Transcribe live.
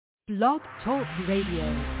Blog Talk Radio.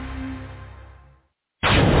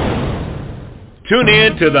 Tune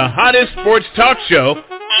in to the hottest sports talk show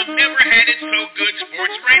on Never Had It So Good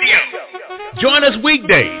Sports Radio. Join us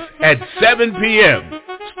weekdays at 7 p.m.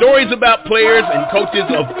 Stories about players and coaches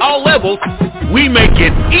of all levels. We make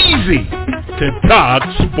it easy to talk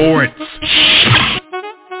sports.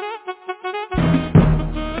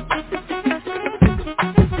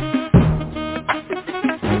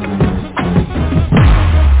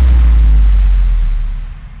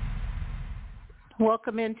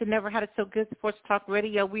 Welcome into Never Had It So Good Sports Talk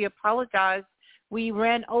Radio. We apologize. We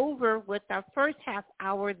ran over with our first half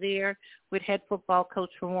hour there with head football coach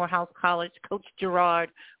from Morehouse College, Coach Gerard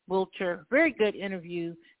Wilcher. Very good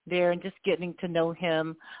interview there and just getting to know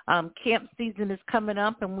him. Camp season is coming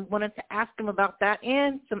up, and we wanted to ask him about that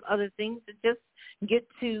and some other things to just get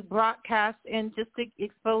to broadcast and just to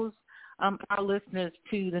expose our listeners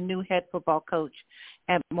to the new head football coach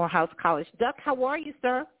at Morehouse College. Duck, how are you,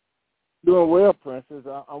 sir? Doing well, Princess.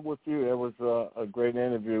 I'm with you. It was a great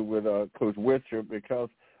interview with Coach Witcher because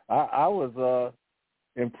I was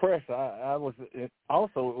impressed. I was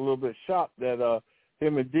also a little bit shocked that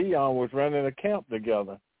him and Dion was running a camp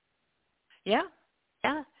together. Yeah.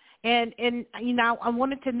 And you know, I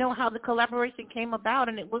wanted to know how the collaboration came about,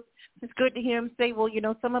 and it's good to hear him say, well, you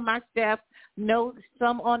know, some of my staff know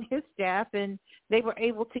some on his staff, and they were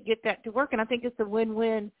able to get that to work. And I think it's a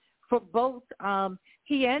win-win for both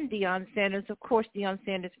he and Deion Sanders. Of course, Deion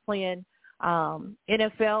Sanders playing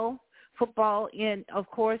NFL football in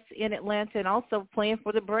Atlanta, and also playing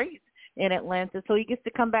for the Braves in Atlanta. So he gets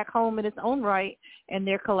to come back home in his own right, and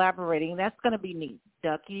they're collaborating. That's going to be neat,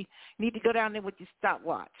 Duck. You need to go down there with your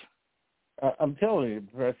stopwatch. I'm telling you,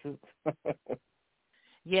 Precious.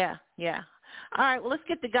 Yeah. All right, well, let's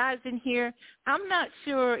get the guys in here. I'm not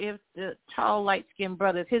sure if the tall, light-skinned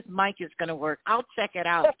brother, if his mic is going to work. I'll check it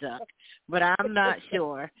out, Duck, but I'm not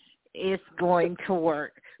sure it's going to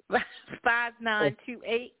work.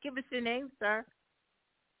 5928, give us your name, sir.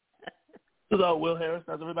 Hello, Will Harris.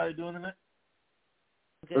 How's everybody doing tonight?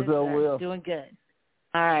 Good, Hello, Will. Doing good.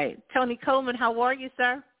 All right. Tony Coleman, how are you,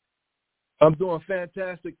 sir? I'm doing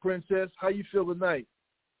fantastic, Princess. How you feel tonight?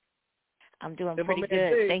 I'm doing pretty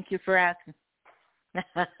good. Thank you for asking.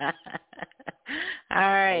 All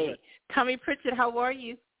right. Tommy Pritchett, how are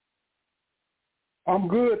you? I'm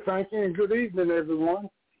good, thank you, and good evening, everyone.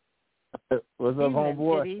 What's up,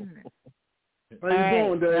 homeboy? Good evening. How you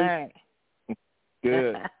doing, Dave? All right.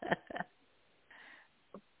 Good.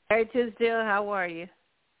 Harry Tisdale, how are you?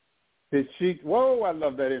 Whoa, I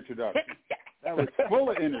love that introduction. That was full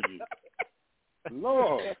of energy.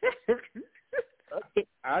 Lord.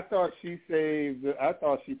 I thought she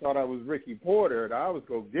thought I was Ricky Porter, and I was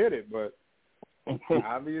going to get it, but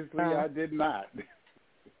obviously I did not.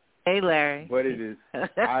 Hey, Larry. But it is.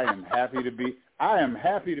 I am happy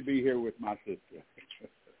to be here with my sister.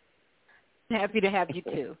 Happy to have you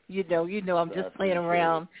too. You know, I'm just playing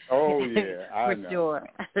around. Oh yeah, I know. Sure.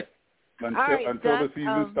 Until the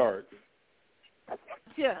season starts.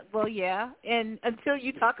 Yeah, well, yeah, and until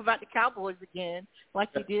you talk about the Cowboys again, like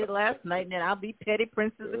you did last night, and then I'll be petty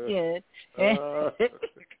princess again. But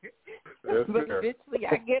eventually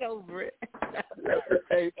I get over it.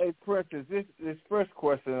 Hey, Princess, this first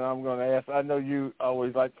question I'm going to ask, I know you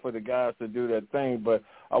always like for the guys to do that thing, but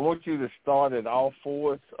I want you to start at all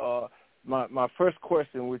fours. My first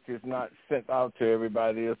question, which is not sent out to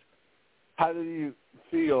everybody, is how do you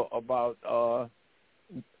feel about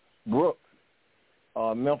Brooks?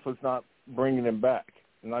 Memphis not bringing him back,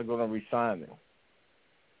 not going to re-sign him.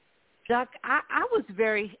 Chuck, I was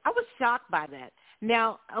shocked by that.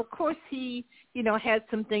 Now, of course, he, had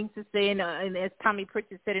some things to say, and as Tommy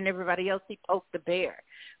Pritchett said and everybody else, he poked the bear.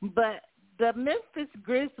 But the Memphis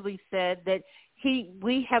Grizzlies said that he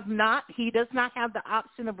does not have the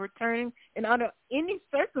option of returning, and under any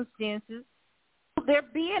circumstances, there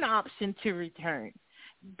be an option to return.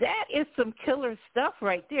 That is some killer stuff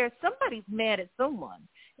right there. Somebody's mad at someone,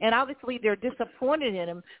 and obviously they're disappointed in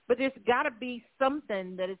him, but there's got to be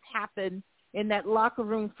something that has happened in that locker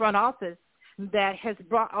room front office that has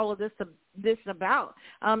brought all of this about.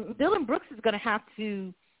 Dylan Brooks is going to have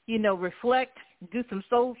to, reflect, do some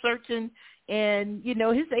soul searching, and,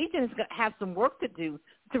 his agent is going to have some work to do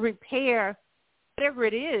to repair whatever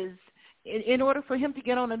it is in order for him to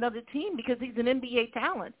get on another team because he's an NBA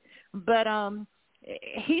talent. But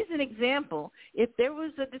he's an example. If there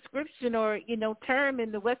was a description or, term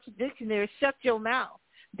in the Webster Dictionary, shut your mouth,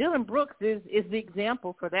 Dylan Brooks is the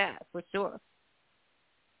example for that, for sure.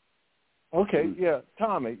 Okay, yeah.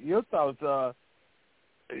 Tommy, your thoughts, a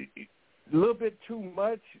little bit too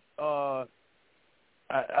much. I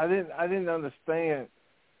didn't understand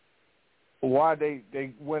why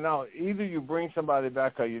they went out. Either you bring somebody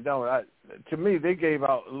back or you don't. To me, they gave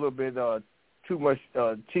out a little bit too much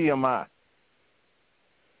TMI.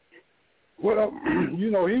 Well,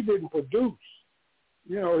 he didn't produce.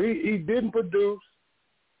 He didn't produce.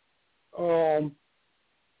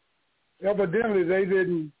 Evidently, they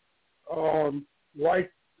didn't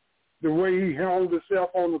like the way he handled himself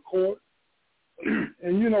on the court.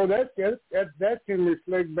 And, that can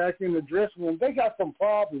reflect back in the dressing room. They got some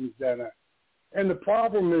problems down there. And the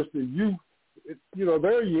problem is the youth.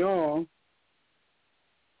 They're young.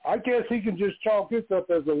 I guess he can just chalk this up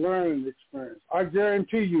as a learning experience. I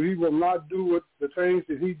guarantee you he will not do the things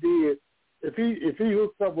that he did. If he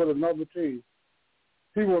hooks up with another team,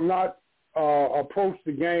 he will not approach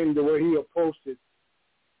the game the way he approached it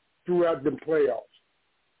throughout the playoffs.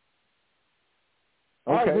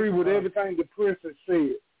 Okay. I agree with everything the Prince has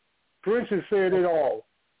said. Prince has said it all.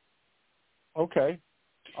 Okay.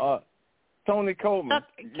 Tony Coleman.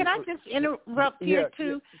 Can I just interrupt here,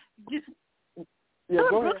 too? Dylan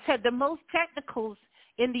Brooks had the most technicals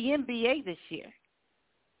in the NBA this year.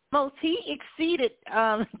 He exceeded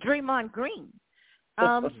Draymond Green.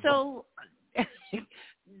 So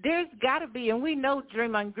there's got to be, and we know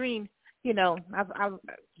Draymond Green, I've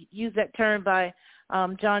used that term by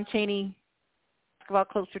John Chaney, basketball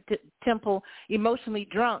coach for Temple, emotionally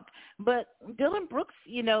drunk. But Dylan Brooks,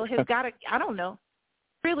 has got to, I don't know,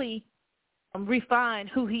 really refine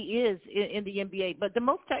who he is in the NBA. But the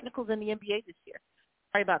most technicals in the NBA this year.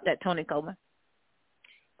 Sorry about that, Tony Coleman.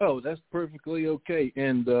 Oh, that's perfectly okay.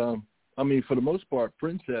 And, for the most part,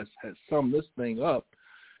 Princess has summed this thing up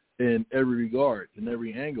in every regard, in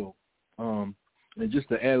every angle. And just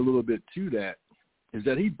to add a little bit to that is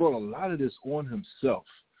that he brought a lot of this on himself.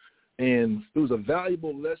 And it was a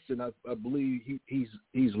valuable lesson I believe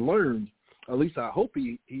he's learned. At least I hope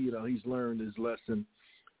he's learned his lesson.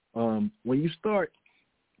 When you start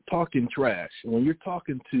talking trash, and when you're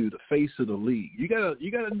talking to the face of the league, you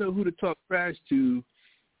gotta know who to talk trash to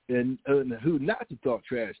and who not to talk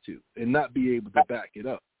trash to, and not be able to back it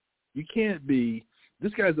up. You can't be.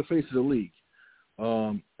 This guy's the face of the league,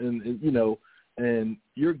 and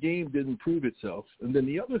your game didn't prove itself. And then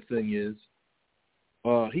the other thing is,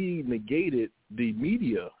 he negated the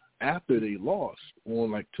media after they lost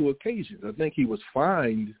on like 2 occasions. I think he was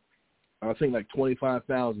fined, like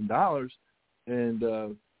 $25,000,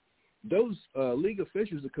 and those league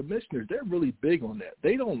officials, the commissioners, they're really big on that.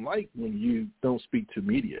 They don't like when you don't speak to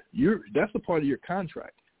media. That's a part of your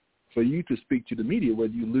contract for you to speak to the media,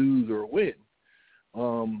 whether you lose or win.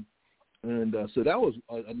 So that was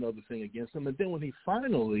another thing against him. And then when he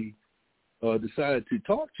finally decided to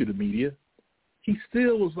talk to the media, he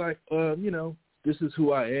still was like, this is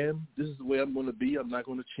who I am. This is the way I'm going to be. I'm not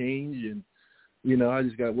going to change. And, I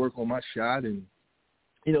just got to work on my shot. And,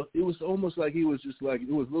 it was almost like he was just like,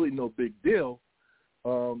 it was really no big deal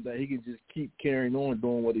that he can just keep carrying on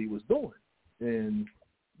doing what he was doing. And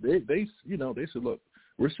they said, look,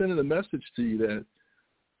 we're sending a message to you that,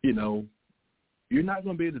 you're not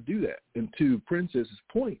going to be able to do that. And to Princess's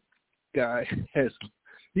point, guy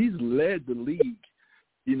he's led the league,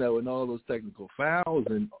 in all those technical fouls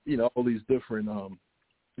and, all these different,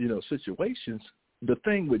 situations. The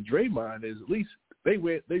thing with Draymond is at least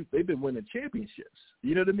they've been winning championships.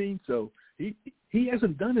 You know what I mean? So he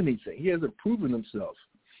hasn't done anything. He hasn't proven himself,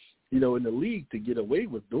 in the league to get away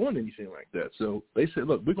with doing anything like that. So they said,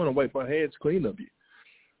 look, we're going to wipe our hands clean of you.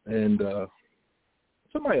 And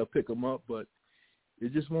somebody will pick him up, but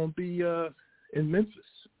it just won't be in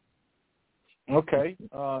Memphis. Okay.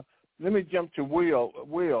 Let me jump to Will.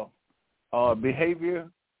 Will, behavior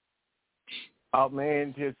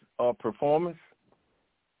outmanned his performance?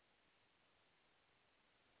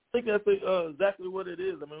 I think that's exactly what it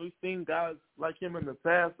is. I mean, we've seen guys like him in the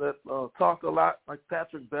past that talk a lot, like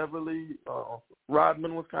Patrick Beverly.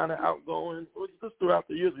 Rodman was kind of outgoing. Just throughout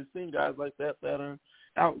the years, we've seen guys like that are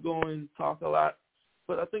outgoing, talk a lot.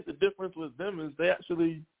 But I think the difference with them is they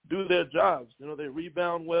actually do their jobs. They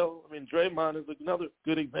rebound well. I mean, Draymond is another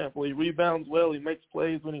good example. He rebounds well. He makes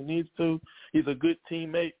plays when he needs to. He's a good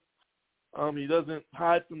teammate. He doesn't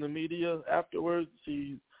hide from the media afterwards.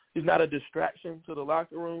 He's not a distraction to the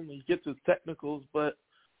locker room. He gets his technicals, but,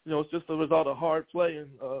 it's just a result of hard play and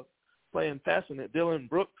playing passionate. Dylan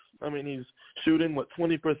Brooks, I mean, he's shooting,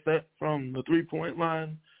 20% from the three-point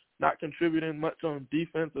line, not contributing much on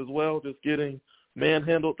defense as well, just getting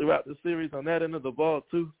manhandled throughout the series on that end of the ball,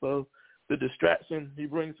 too. So the distraction he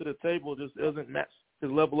brings to the table just doesn't match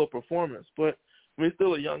his level of performance. But he's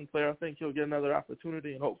still a young player. I think he'll get another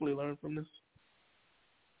opportunity and hopefully learn from this.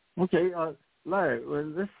 Okay, Larry,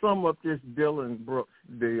 let's sum up this Dylan Brooks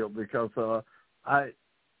deal because I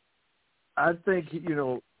I think,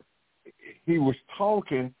 he was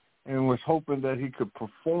talking and was hoping that he could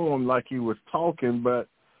perform like he was talking, but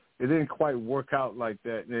it didn't quite work out like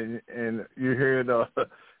that. And you heard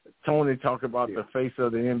Tony talk about the face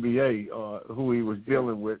of the NBA, who he was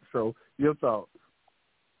dealing with. So your thoughts?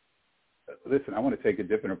 Listen, I want to take a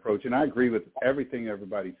different approach, and I agree with everything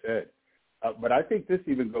everybody said. But I think this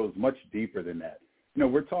even goes much deeper than that.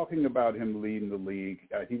 We're talking about him leading the league.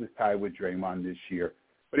 He was tied with Draymond this year.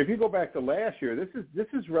 But if you go back to last year, this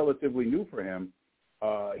is relatively new for him.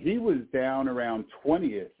 He was down around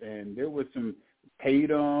 20th, and there was some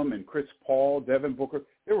Tatum and Chris Paul, Devin Booker.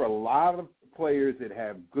 There were a lot of players that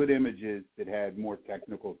have good images that had more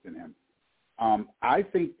technicals than him. I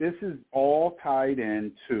think this is all tied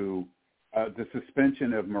into the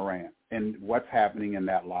suspension of Morant and what's happening in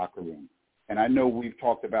that locker room. And I know we've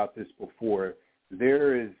talked about this before.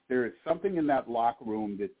 There is something in that locker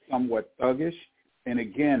room that's somewhat thuggish. And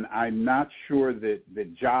again, I'm not sure that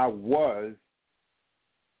Ja was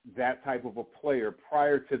that type of a player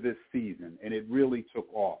prior to this season, and it really took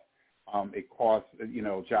off. It cost,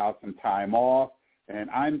 Ja some time off, and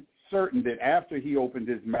I'm certain that after he opened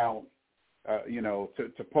his mouth,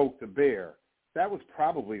 to poke the bear, that was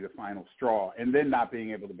probably the final straw, and then not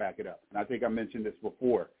being able to back it up. And I think I mentioned this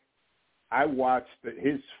before. I watched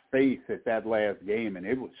his face at that last game, and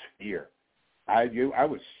it was fear. I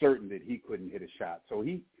was certain that he couldn't hit a shot. So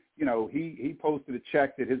he posted a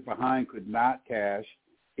check that his behind could not cash.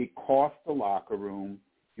 It cost the locker room.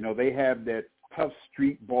 They have that tough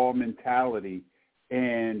street ball mentality,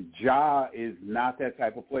 and Ja is not that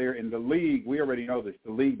type of player. In the league, we already know this,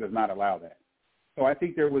 the league does not allow that. So I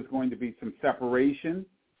think there was going to be some separation.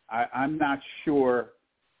 I'm not sure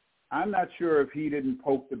if he didn't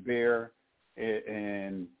poke the bear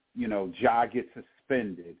and Ja gets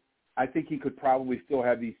suspended. I think he could probably still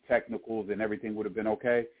have these technicals and everything would have been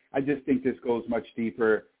okay. I just think this goes much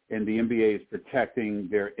deeper, and the NBA is protecting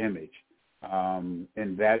their image.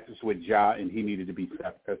 And that's what Ja, and he needed to be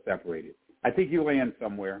separated. I think he'll land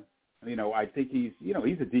somewhere. I think he's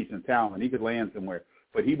a decent talent. He could land somewhere,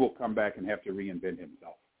 but he will come back and have to reinvent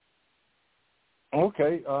himself.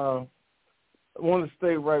 Okay. I want to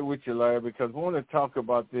stay right with you, Larry, because I want to talk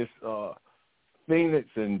about this Phoenix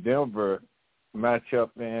and Denver matchup.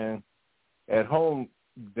 And at home,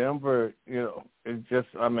 Denver, it's just,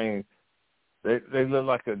 they look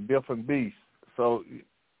like a different beast. So,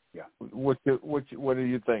 yeah, what are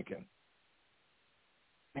you thinking?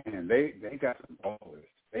 Man, they got some ballers.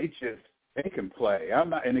 They can play.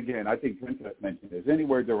 And again, I think Princess mentioned this.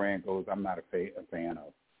 Anywhere Durant goes, I'm not a fan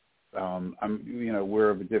of. We're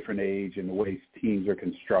of a different age, and the way teams are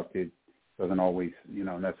constructed doesn't always,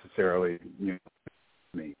 necessarily,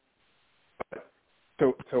 me. But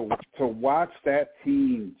to watch that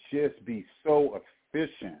team just be so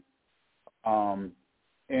efficient,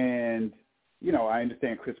 and I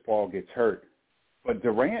understand Chris Paul gets hurt, but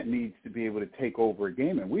Durant needs to be able to take over a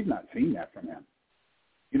game, and we've not seen that from him.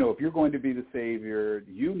 If you're going to be the savior,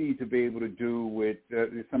 you need to be able to do what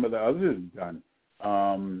some of the others have done.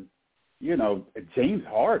 James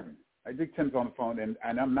Harden. I think Tim's on the phone,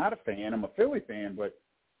 and I'm not a fan. I'm a Philly fan, but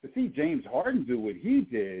to see James Harden do what he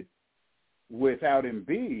did without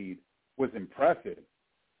Embiid was impressive.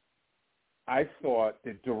 I thought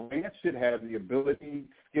that Durant should have the ability,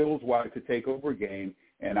 skills-wise, to take over a game,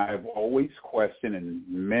 and I've always questioned, and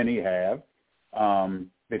many have,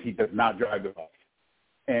 that he does not drive the bus.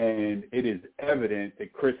 And it is evident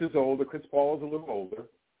that Chris is older, Chris Paul is a little older,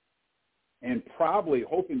 and probably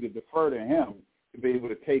hoping to defer to him to be able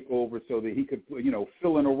to take over so that he could,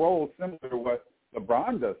 fill in a role similar to what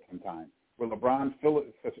LeBron does sometimes, where LeBron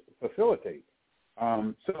facilitates.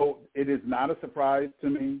 So it is not a surprise to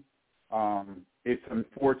me. It's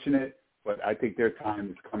unfortunate, but I think their time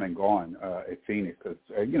is come and gone at Phoenix because,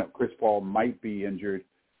 Chris Paul might be injured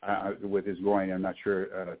with his groin. I'm not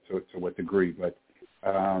sure to what degree, but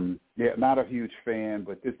not a huge fan,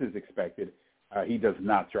 but this is expected. He does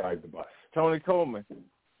not drive the bus. Tony Coleman,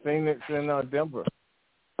 Phoenix and Denver.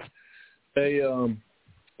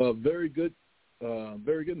 A very good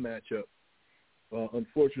matchup.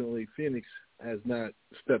 Unfortunately, Phoenix has not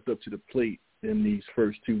stepped up to the plate in these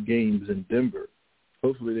first two games in Denver.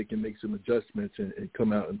 Hopefully they can make some adjustments and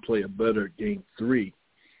come out and play a better game 3.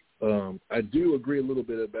 I do agree a little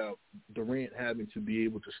bit about Durant having to be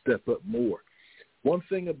able to step up more. One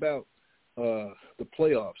thing about the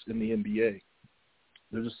playoffs in the NBA,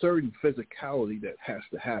 there's a certain physicality that has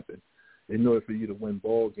to happen in order for you to win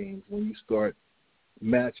ball games when you start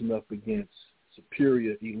matching up against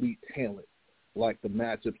superior elite talent, like the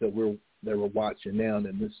matchups that we're watching now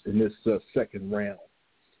in this second round.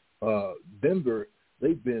 Denver,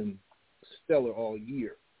 they've been stellar all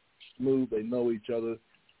year. Smooth, they know each other.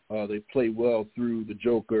 They play well through the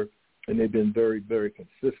Joker, and they've been very, very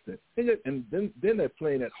consistent. And then they're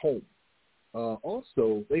playing at home.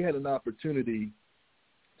 Also, they had an opportunity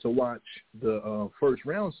to watch the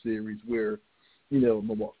first-round series where,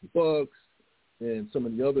 Milwaukee Bucks and some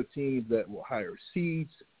of the other teams that were higher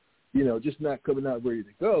seeds, just not coming out ready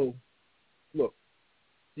to go. Look,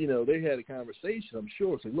 they had a conversation, I'm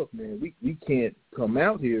sure, say, look, man, we can't come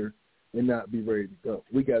out here and not be ready to go.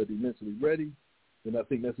 We got to be mentally ready, and I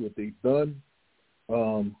think that's what they've done.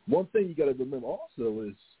 One thing you got to remember also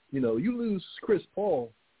is, you lose Chris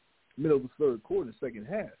Paul middle of the third quarter, second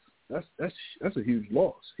half. That's a huge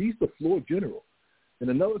loss. He's the floor general. And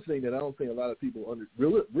another thing that I don't think a lot of people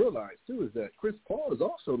realize, too, is that Chris Paul is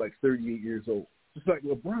also like 38 years old, just like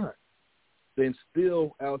LeBron, and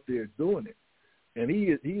still out there doing it. And he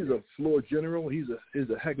is a floor general. He's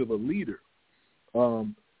a heck of a leader.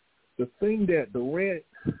 The thing that Durant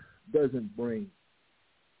doesn't bring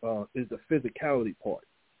is the physicality part.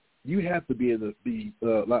 You have to be able to be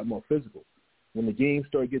a lot more physical. When the games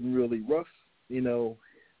start getting really rough,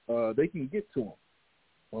 they can get to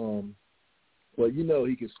him. But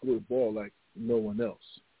he can score the ball like no one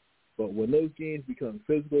else. But when those games become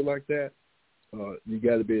physical like that, you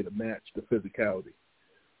got to be able to match the physicality.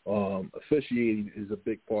 Officiating is a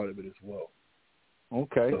big part of it as well.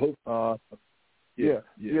 Okay. So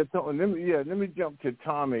let me jump to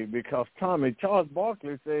Tommy, because Charles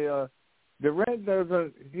Barkley say Durant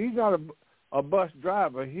he's not a bus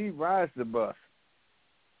driver. He rides the bus.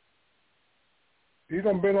 He's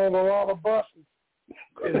done been on a lot of buses,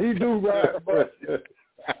 and he do ride the buses.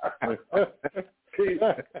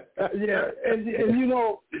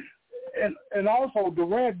 and also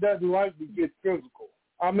Durant doesn't like to get physical.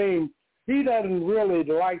 I mean, he doesn't really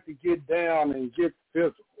like to get down and get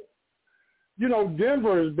physical.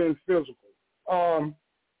 Denver has been physical.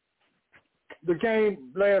 The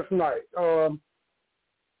game last night,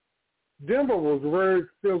 Denver was very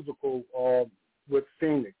physical with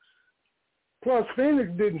Phoenix. Plus,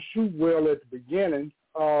 Phoenix didn't shoot well at the beginning,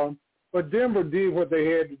 but Denver did what they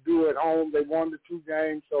had to do at home. They won the 2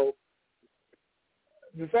 games. So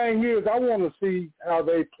the thing is, I want to see how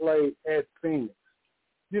they play at Phoenix.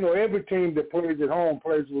 Every team that plays at home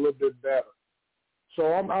plays a little bit better.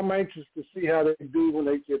 So I'm anxious to see how they do when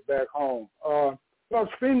they get back home. Plus,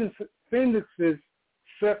 Phoenix's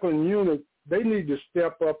second unit, they need to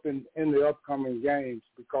step up in the upcoming games,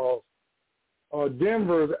 because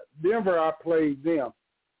Denver outplayed them.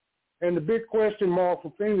 And the big question mark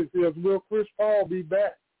for Phoenix is, will Chris Paul be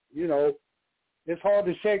back? It's hard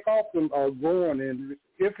to shake off a groin injury,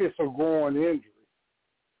 if it's a groin injury.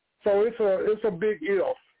 So it's a big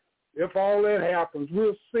if. If all that happens,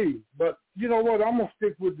 we'll see. But you know what? I'm going to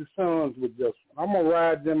stick with the Suns with this one. I'm going to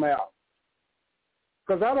ride them out.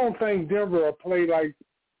 Because I don't think Denver will play like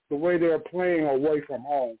the way they're playing away from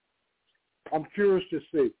home. I'm curious to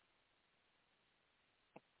see.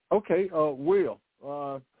 Okay, Will,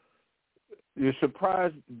 you're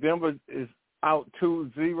surprised Denver is out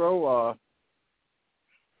 2-0,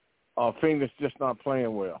 or Phoenix just not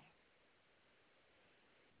playing well?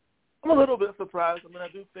 I'm a little bit surprised. I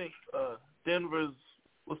do think Denver's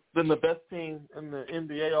been the best team in the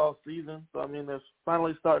NBA all season. So, they're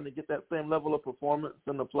finally starting to get that same level of performance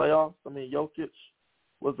in the playoffs. Jokic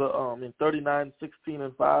was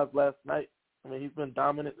 39-16-5 last night. He's been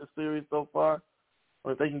dominant this series so far.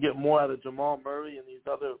 If they can get more out of Jamal Murray and these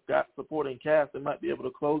other supporting cast, they might be able to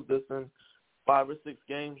close this in 5 or 6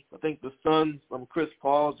 games. I think the Suns, Chris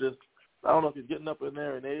Paul, I don't know if he's getting up in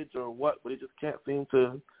there in age or what, but he just can't seem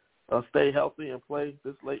to stay healthy and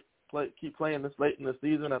keep playing this late in the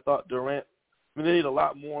season. I thought Durant, they need a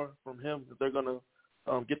lot more from him if they're going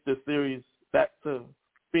to get this series back to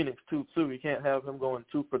Phoenix 2-2. You can't have him going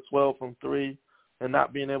 2 for 12 from 3 and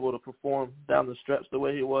not being able to perform down the stretch the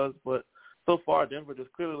way he was. But so far, Denver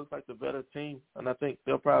just clearly looks like the better team, and I think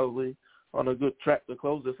they're probably on a good track to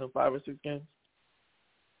close this in 5 or 6 games.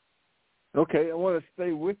 Okay, I want to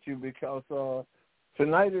stay with you because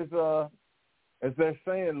tonight is, as they're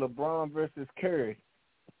saying, LeBron versus Curry.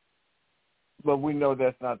 But we know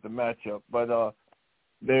that's not the matchup. But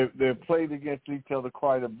they're played against each other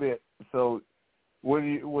quite a bit. So what are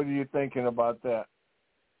you thinking about that?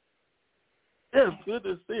 Yeah, it's good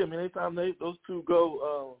to see. Anytime those two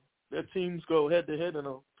go, their teams go head-to-head in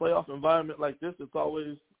a playoff environment like this, it's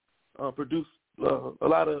always produced a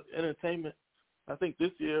lot of entertainment. I think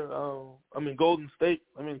this year, Golden State,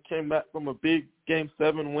 came back from a big Game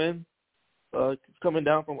 7 win, coming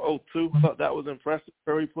down from 0-2. I thought that was impressive.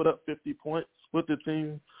 Curry put up 50 points, put the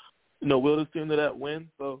team, willed his team to that win.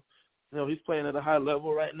 So, he's playing at a high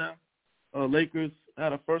level right now. Lakers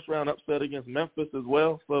had a first-round upset against Memphis as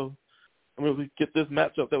well. So, I mean, we get this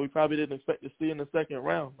matchup that we probably didn't expect to see in the second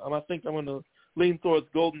round. I think I'm going to lean towards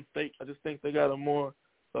Golden State. I just think they got a more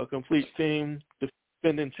complete team,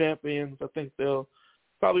 defending champions. I think they'll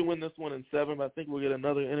probably win this one in 7. But I think we'll get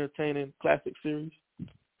another entertaining classic series.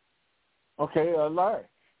 Okay, Larry.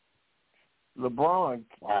 LeBron,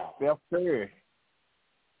 wow. Steph Curry.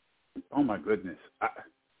 Oh my goodness.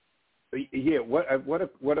 What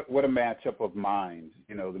a matchup of minds.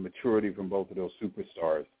 You know, the maturity from both of those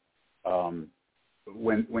superstars.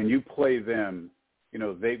 When you play them, you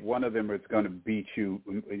know, one of them is going to beat you,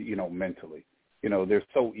 you know, mentally. You know, they're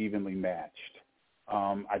so evenly matched.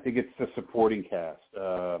 I think it's the supporting cast.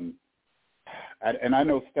 And I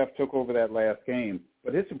know Steph took over that last game,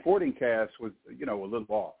 but his supporting cast was, you know, a little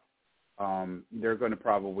off. They're going to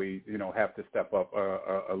probably, you know, have to step up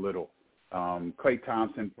a little. Klay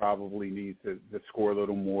Thompson probably needs to score a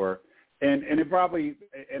little more. And it probably,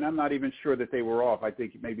 and I'm not even sure that they were off. I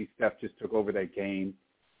think maybe Steph just took over that game.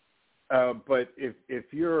 But if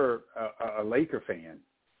you're a Laker fan,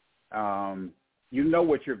 you know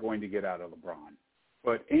what you're going to get out of LeBron.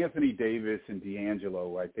 But Anthony Davis and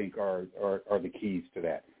D'Angelo, I think, are the keys to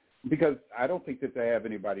that. Because I don't think that they have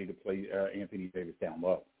anybody to play Anthony Davis down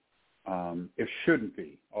low. It shouldn't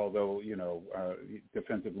be, although, you know,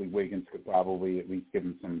 defensively Wiggins could probably at least give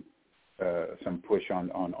him some push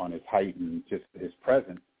on his height and just his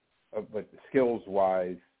presence. But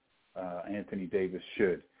skills-wise, Anthony Davis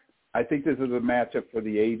should. I think this is a matchup for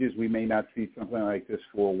the ages. We may not see something like this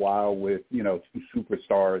for a while with, you know, two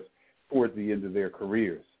superstars towards the end of their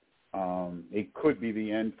careers. It could be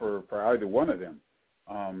the end for either one of them.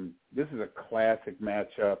 This is a classic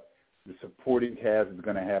matchup. The supporting cast is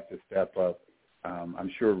going to have to step up. I'm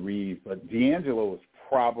sure Reeves, but D'Angelo is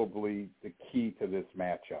probably the key to this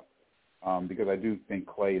matchup because I do think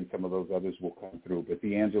Klay and some of those others will come through. But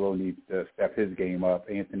D'Angelo needs to step his game up,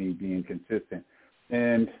 Anthony being consistent.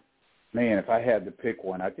 And, man, if I had to pick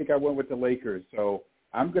one, I think I went with the Lakers. So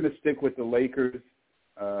I'm going to stick with the Lakers,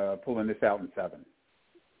 pulling this out in 7.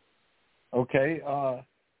 Okay.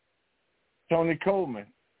 Tony Coleman.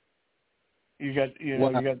 You got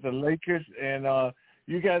the Lakers, and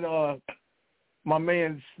you got my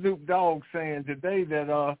man Snoop Dogg saying today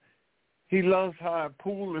that he loves how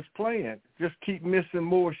Poole is playing. Just keep missing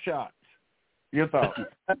more shots. Your thoughts?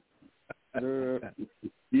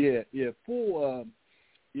 Yeah. Poole,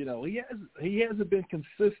 you know, he hasn't been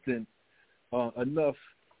consistent enough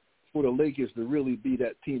for the Lakers to really be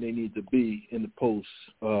that team they need to be in the post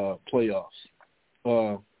playoffs.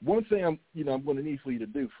 One thing I'm going to need for you to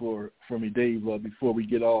do for me, Dave, before we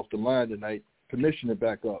get off the line tonight, commission it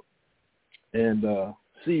back up and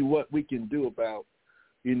see what we can do about,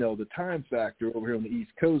 you know, the time factor over here on the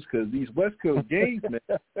East Coast, because these West Coast games,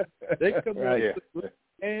 man, they come out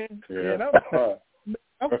and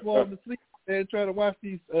I'm falling asleep and trying to watch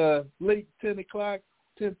these late 10 o'clock,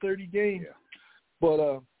 10:30 games. Yeah. But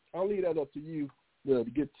I'll leave that up to you. To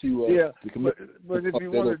get to but if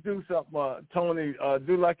you want to do something, Tony,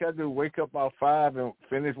 do like I do. Wake up about 5 and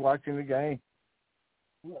finish watching the game.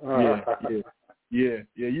 Yeah.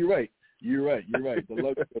 You're right. The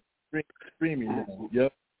luxury of streaming now.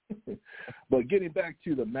 Yep. But getting back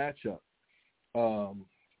to the matchup,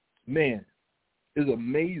 man, it's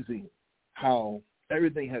amazing how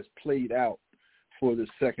everything has played out for the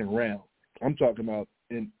second round. I'm talking about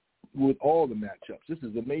with all the matchups. This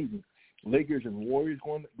is amazing. Lakers and Warriors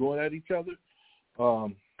going at each other.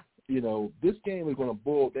 You know, this game is going to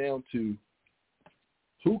boil down to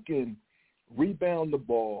who can rebound the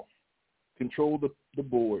ball, control the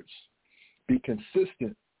boards, be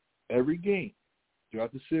consistent every game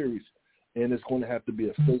throughout the series, and it's going to have to be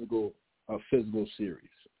a physical series.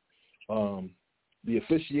 The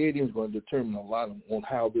officiating is going to determine a lot on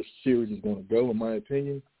how this series is going to go, in my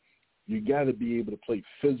opinion. You got to be able to play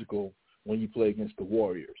physical when you play against the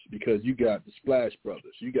Warriors, because you got the Splash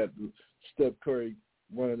Brothers. You got Steph Curry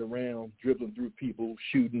running around, dribbling through people,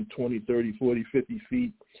 shooting 20, 30, 40, 50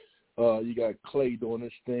 feet. You got Klay doing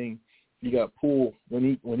this thing. You got Poole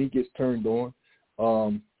when he gets turned on.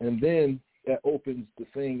 And then that opens the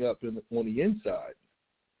thing up on the inside,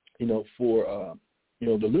 you know, for, you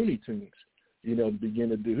know, the Looney Tunes, you know, to begin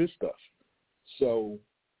to do his stuff. So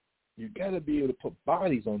you got to be able to put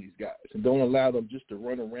bodies on these guys and don't allow them just to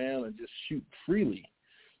run around and just shoot freely.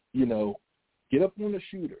 You know, get up on the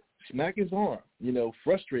shooter, smack his arm, you know,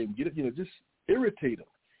 frustrate him, just irritate him,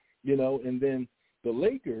 you know. And then the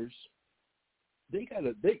Lakers, they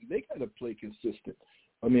gotta play consistent.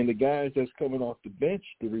 I mean, the guys that's coming off the bench,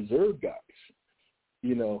 the reserve guys,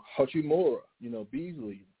 Hachimura,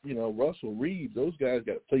 Beasley, Russell, Reeves, those guys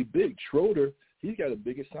got to play big. Schroeder, he's got a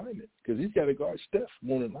big assignment because he's got to guard Steph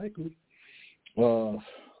more than likely.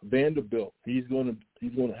 Vanderbilt, he's going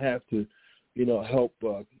to have to, help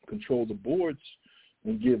control the boards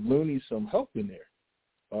and give Looney some help in there.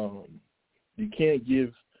 You can't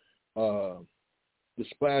give the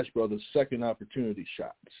Splash Brothers second opportunity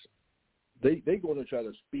shots. They're going to try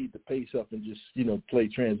to speed the pace up and just, play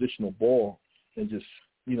transitional ball and just,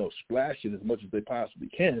 splash it as much as they possibly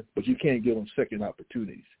can, but you can't give them second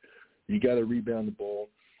opportunities. You got to rebound the ball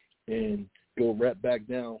and go right back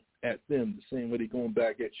down at them the same way they're going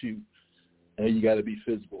back at you, and you got to be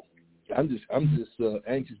physical. I'm just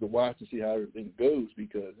anxious to watch and see how everything goes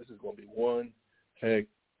because this is going to be one heck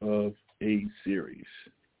of a series.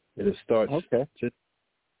 It starts. Okay.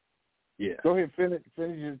 Yeah. Go ahead, finish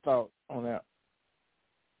your thought on that.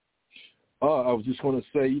 I was just going to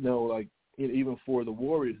say, even for the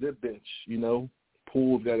Warriors, their bench,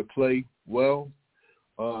 Poole's got to play well.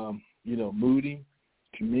 Moody,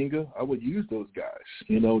 Kuminga, I would use those guys.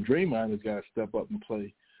 Draymond has got to step up and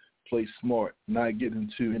play smart, not get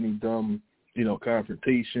into any dumb,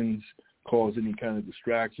 confrontations, cause any kind of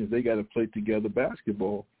distractions. They got to play together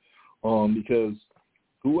basketball because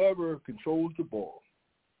whoever controls the ball,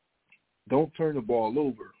 don't turn the ball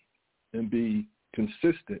over and be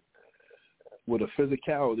consistent with a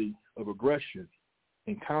physicality of aggression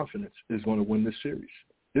and confidence is going to win this series.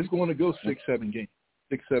 It's going to go 6-7 games.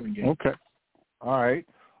 6-7 games. Okay. All right.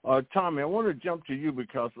 Tommy, I want to jump to you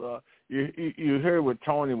because you heard what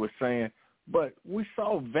Tony was saying, but we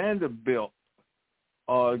saw Vanderbilt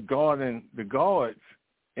guarding the guards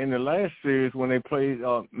in the last series when they played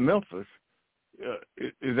Memphis.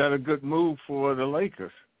 Is that a good move for the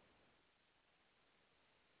Lakers?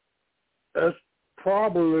 That's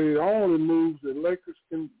probably the only moves that Lakers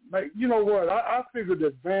can make. You know what? I figured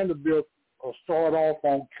that Vanderbilt will start off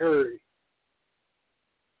on Curry.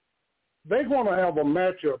 They're going to have a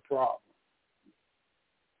matchup problem.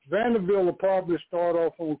 Vanderbilt will probably start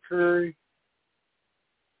off on Curry.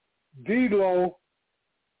 D'Lo,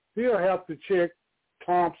 he'll have to check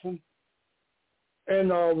Thompson.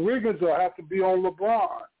 And Wiggins will have to be on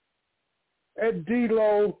LeBron. That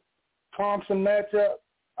D'Lo-Thompson matchup,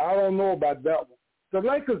 I don't know about that one. The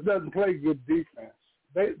Lakers doesn't play good defense.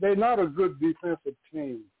 They're not a good defensive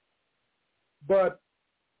team. But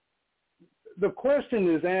the question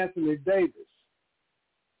is Anthony Davis.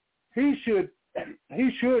 He should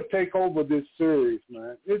take over this series,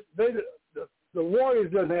 man. The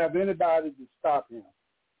Warriors doesn't have anybody to stop him.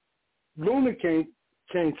 Looney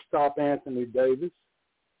can't stop Anthony Davis,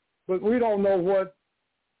 but we don't know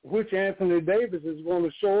which Anthony Davis is going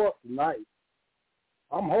to show up tonight.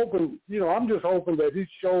 I'm hoping, I'm just hoping that he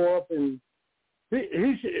show up and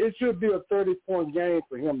it should be a 30-point game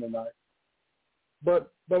for him tonight.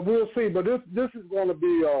 But we'll see. But this is going to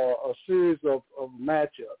be a series of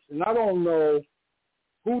matchups. And I don't know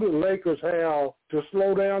who the Lakers have to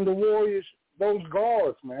slow down the Warriors. Those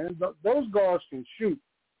guards, man. Those guards can shoot.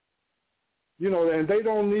 And they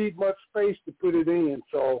don't need much space to put it in.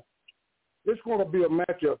 So it's going to be a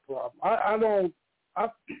matchup problem.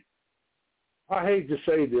 I hate to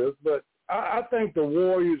say this, but I think the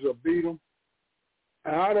Warriors will beat them.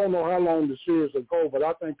 And I don't know how long the series will go, but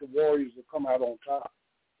I think the Warriors will come out on top.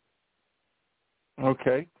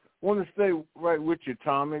 Okay. I want to stay right with you,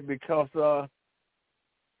 Tommy, because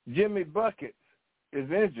Jimmy Buckets is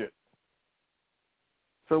injured.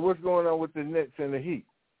 So what's going on with the Knicks and the Heat?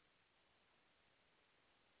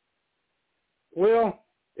 Well,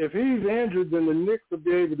 if he's injured, then the Knicks will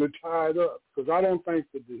be able to tie it up because I don't think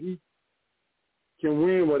that the Heat can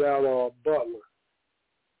win without Butler.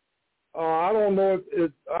 I don't know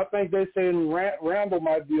I think they're saying Randall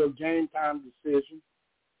might be a game-time decision,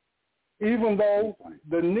 even though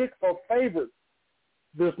the Knicks are favored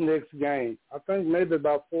this next game. I think maybe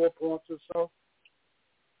about 4 points or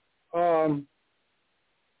so.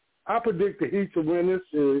 I predict the Heat to win this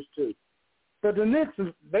series, too. But the Knicks,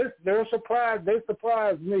 they're surprised. They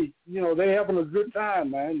surprised me. They're having a good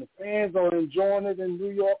time, man. The fans are enjoying it in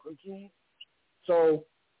New York again. So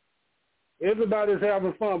everybody's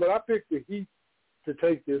having fun. But I picked the Heat to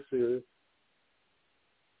take this series.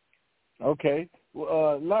 Okay.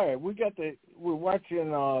 Larry, we're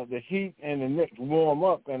watching the Heat and the Knicks warm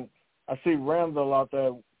up, and I see Randall out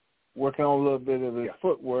there working on a little bit of his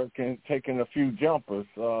footwork and taking a few jumpers.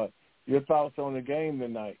 Your thoughts on the game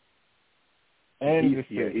tonight? And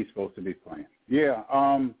he's supposed to be playing. Yeah.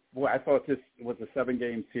 I thought this was a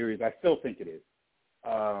 7-game series. I still think it is.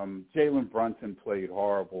 Jalen Brunson played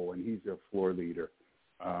horrible, and he's their floor leader.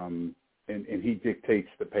 and he dictates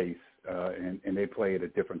the pace, and they play at a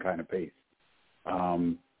different kind of pace.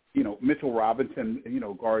 Mitchell Robinson,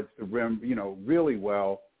 guards the rim, really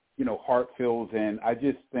well. Hart fills in. I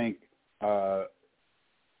just think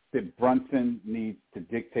that Brunson needs to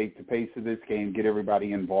dictate the pace of this game, get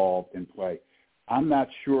everybody involved and play. I'm not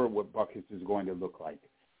sure what Buckets is going to look like,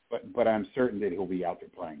 but I'm certain that he'll be out there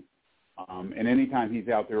playing. And anytime he's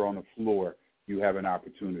out there on the floor, you have an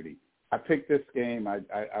opportunity. I picked this game. I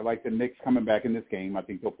like the Knicks coming back in this game. I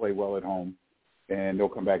think they'll play well at home, and they'll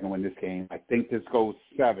come back and win this game. I think this goes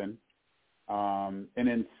 7. And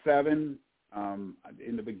in 7,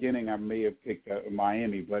 in the beginning, I may have picked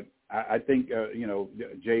Miami, but I think,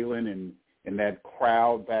 Jalen and that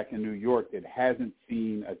crowd back in New York that hasn't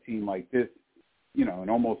seen a team like this, in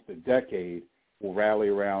almost a decade, will rally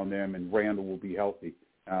around them, and Randall will be healthy,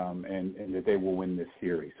 and that they will win this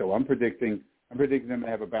series. So I'm predicting them to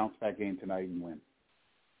have a bounce-back game tonight and win.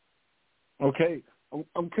 Okay.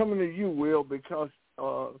 I'm coming to you, Will, because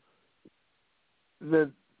the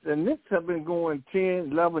Knicks have been going 10,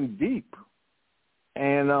 11 deep.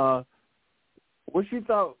 And what you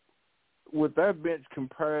thought with their bench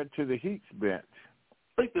compared to the Heat's bench?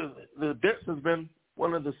 I think the depth has been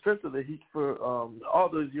one of the strengths of the Heat for all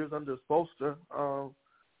those years under Spoelstra.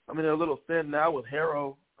 They're a little thin now with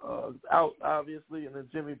Harrow out, obviously, and then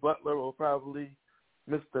Jimmy Butler will probably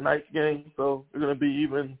miss tonight's game, so they're going to be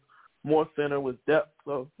even more thinner with depth.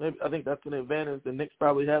 So I think that's an advantage the Knicks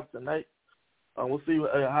probably have tonight. We'll see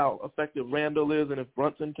how effective Randall is and if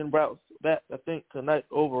Brunson can bounce back. I think tonight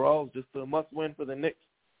overall is just a must-win for the Knicks,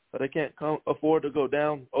 but they can't afford to go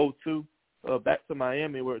down 0-2 back to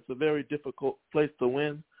Miami, where it's a very difficult place to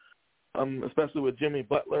win, especially with Jimmy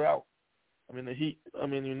Butler out. The Heat.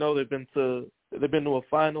 They've been to a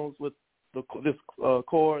finals with this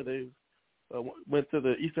core. They went to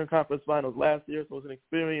the Eastern Conference Finals last year, so it's an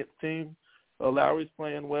experienced team. Lowry's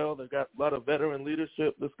playing well. They've got a lot of veteran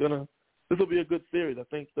leadership. This will be a good series. I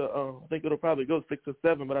think it'll probably go 6 or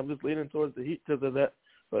 7, but I'm just leaning towards the Heat because of that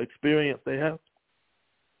experience they have.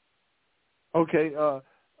 Okay, a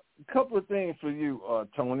couple of things for you,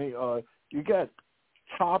 Tony. You got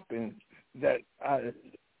Toppin. That's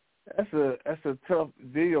a tough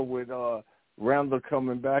deal with Randall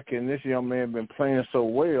coming back, and this young man been playing so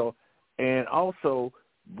well, and also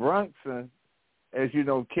Brunson. As you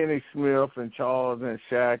know, Kenny Smith and Charles and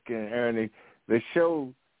Shaq and Ernie, they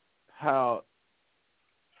showed how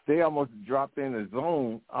they almost dropped in the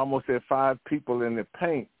zone, almost had 5 people in the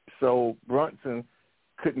paint, so Brunson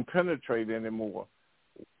couldn't penetrate anymore.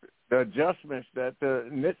 The adjustments that the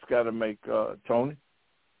Knicks got to make, Tony.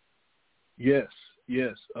 Yes.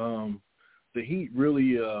 The Heat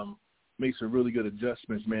really makes a really good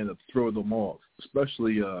adjustments, man, to throw them off,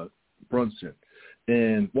 especially Brunson.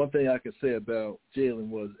 And one thing I could say about Jalen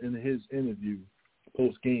was in his interview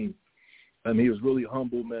post-game, he was really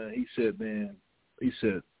humble, man. He said,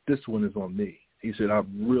 this one is on me. He said, I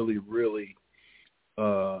really, really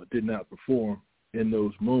did not perform in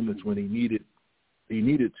those moments when he needed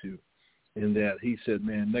to. And that he said,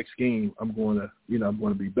 man, next game I'm going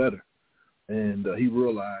to be better. And he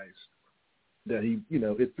realized that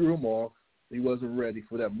it threw him off. He wasn't ready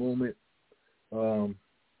for that moment.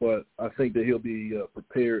 But I think that he'll be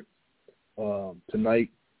prepared tonight.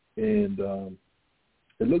 And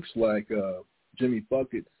it looks like Jimmy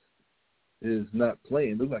Buckets is not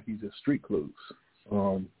playing. It looks like he's in street clothes.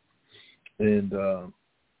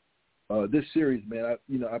 This series, man,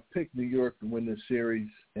 I picked New York to win this series,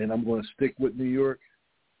 and I'm going to stick with New York.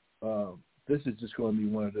 This is just going to be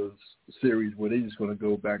one of those series where they're just going to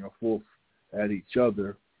go back and forth at each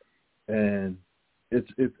other, and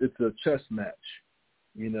it's a chess match.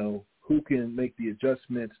 Who can make the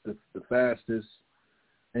adjustments the fastest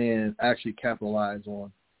and actually capitalize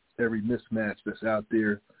on every mismatch that's out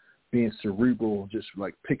there, being cerebral, just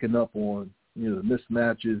like picking up on the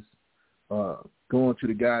mismatches, going to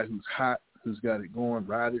the guy who's hot, who's got it going,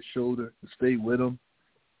 ride his shoulder, and stay with him.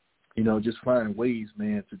 Just find ways,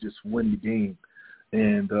 man, to just win the game,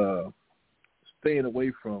 and staying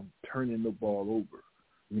away from turning the ball over.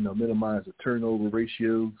 Minimize the turnover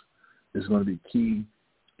ratios is going to be key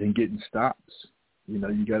in getting stops. You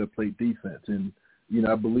got to play defense, and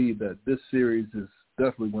I believe that this series is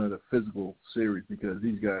definitely one of the physical series because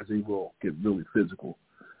these guys, they will get really physical.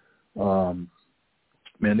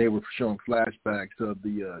 Man, they were showing flashbacks of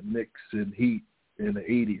the Knicks and Heat in the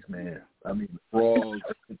 80s, man. Brawls,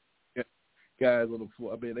 guys on the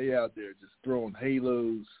floor. They out there just throwing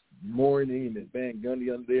halos, Mourning and Van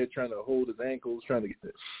Gundy under there trying to hold his ankles, trying to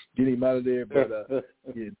get him out of there. But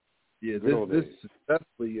this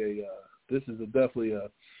is definitely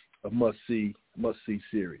a must see must-see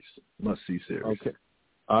series. Okay.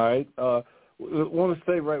 All right. I want to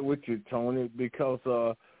stay right with you, Tony, because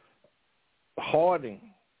Harding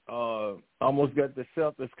almost got the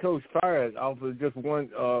Celtics coach fired off of just one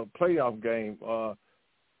playoff game,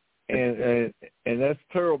 and that's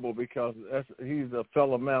terrible because he's a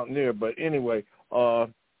fellow Mountaineer. But anyway,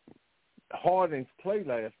 Harding's play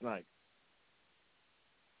last night.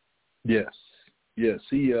 Yes,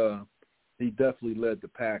 he definitely led the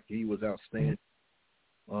pack. He was outstanding,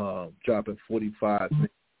 dropping 45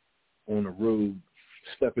 on the road,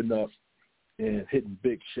 stepping up and hitting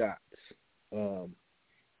big shots,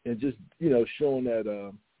 and just showing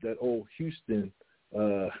that old Houston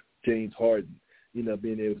James Harden,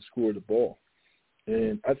 being able to score the ball.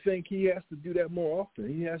 And I think he has to do that more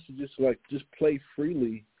often. He has to just play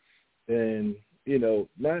freely, and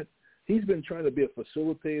not. He's been trying to be a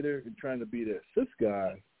facilitator and trying to be the assist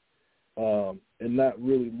guy, and not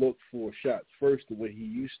really look for shots first the way he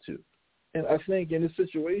used to. And I think in this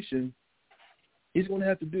situation, he's going to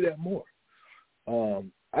have to do that more.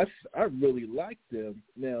 I really like them.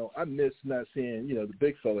 Now, I miss not seeing, the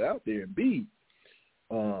big fella out there, Embiid.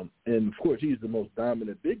 And, of course, he's the most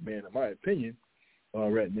dominant big man, in my opinion,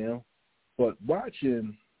 right now. But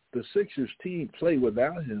watching the Sixers team play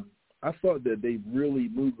without him, I thought that they really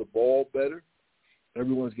moved the ball better.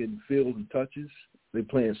 Everyone's getting feels and touches. They're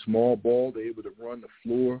playing small ball. They're able to run the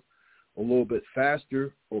floor a little bit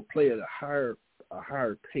faster or play at a higher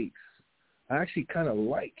pace. I actually kind of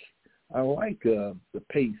like the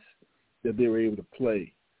pace that they were able to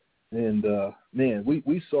play. And, man,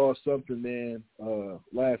 we saw something, man,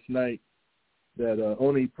 last night that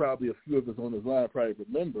only probably a few of us on this line probably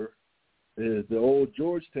remember. Is the old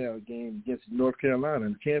Georgetown game against North Carolina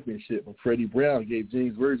in the championship when Freddie Brown gave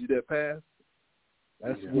James Worthy that pass.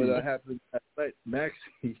 That's what happened last night.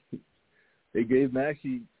 Maxey, they gave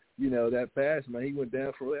Maxey, that pass, man. He went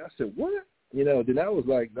down for it. I said, what? Then that was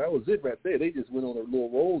it right there. They just went on a little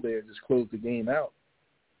roll there and just closed the game out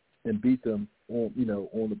and beat them on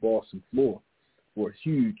the Boston floor for a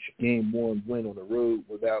huge game one win on the road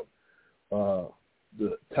without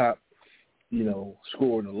the top,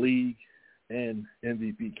 scorer in the league and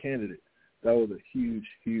MVP candidate. That was a huge,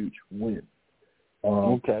 huge win.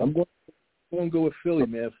 Okay. I'm going to go with Philly,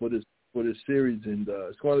 man, for this series, and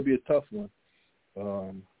it's going to be a tough one.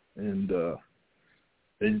 And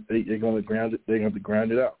they're going to ground it. They're going to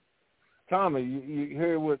grind it out. Tommy, you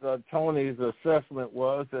hear what Tony's assessment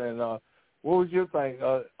was, and what was your thing?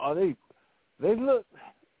 Are they look?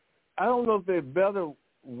 I don't know if they're better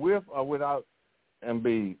with or without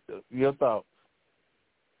Embiid. Your thoughts?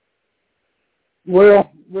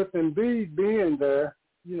 Well, with Embiid being there,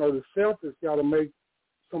 the Celtics got to make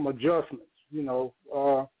some adjustments, and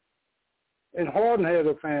Harden had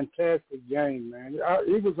a fantastic game, man.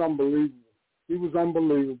 He was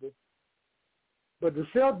unbelievable. But the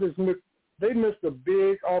Celtics, they missed a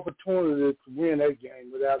big opportunity to win that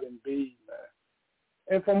game without Embiid, man.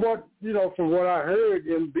 And from what I heard,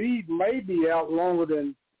 Embiid may be out longer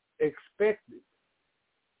than expected.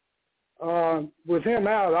 With him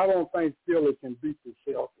out, I don't think Philly can beat the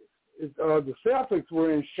Celtics. The Celtics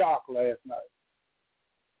were in shock last night.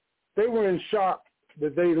 They were in shock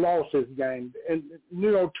that they lost this game. And,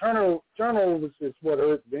 turnovers is what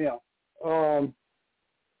hurt them.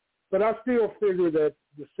 But I still figure that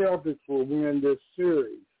the Celtics will win this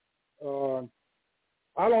series.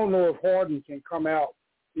 I don't know if Harden can come out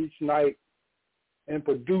each night and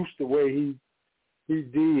produce the way he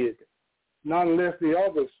did, not unless the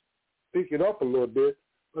others pick it up a little bit,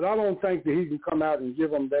 but I don't think that he can come out and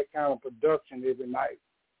give them that kind of production every night.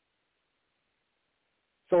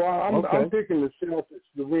 So I'm picking the Celtics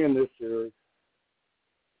to win this series.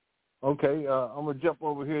 Okay, I'm going to jump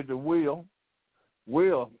over here to Will.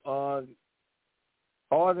 Will,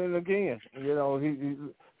 Harden again. He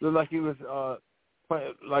looked like he was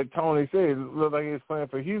playing, like Tony said, looked like he was playing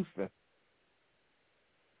for Houston.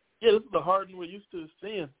 Yeah, this is the Harden we're used to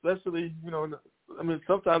seeing, especially,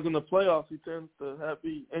 sometimes in the playoffs he tends to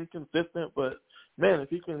be inconsistent, but, man, if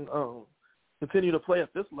he can continue to play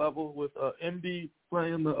at this level with Embiid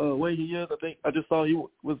playing the way he is, I think I just saw he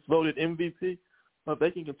was voted MVP. If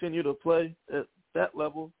they can continue to play at that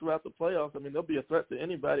level throughout the playoffs, they'll be a threat to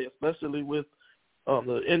anybody, especially with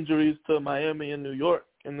the injuries to Miami and New York,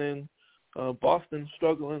 and then Boston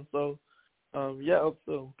struggling. So,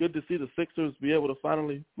 it's good to see the Sixers be able to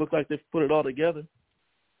finally look like they've put it all together.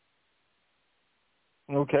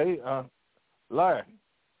 Okay. Larry.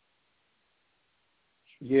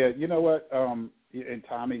 Yeah, you know what? And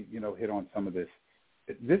Tommy, hit on some of this.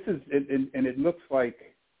 This is, and it looks like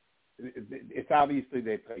it's obviously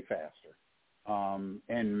they play faster.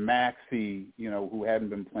 And Maxey, who hadn't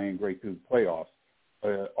been playing great through the playoffs,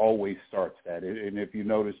 always starts that. And if you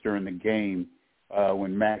notice during the game,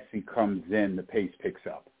 when Maxey comes in, the pace picks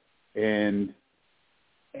up. And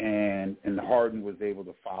Harden was able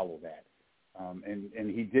to follow that. And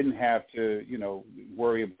he didn't have to,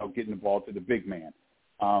 worry about getting the ball to the big man.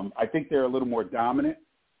 I think they're a little more dominant,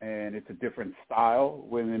 and it's a different style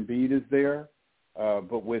when Embiid is there.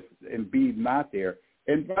 But with Embiid not there,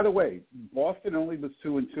 and by the way, Boston only was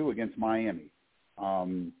 2-2 against Miami.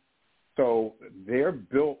 So they're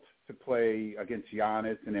built to play against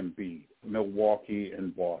Giannis and Embiid, Milwaukee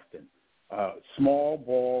and Boston. Small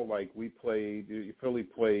ball like Philly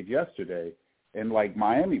played yesterday, and like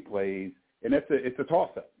Miami plays, and it's a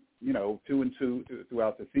toss-up, 2-2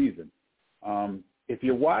 throughout the season. If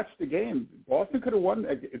you watch the game, Boston could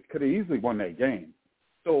have easily won that game.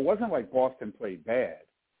 So it wasn't like Boston played bad.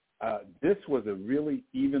 This was a really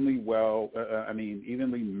evenly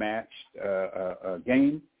matched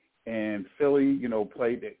game, and Philly,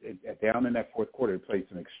 played down in that fourth quarter. Played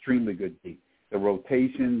some extremely good D. The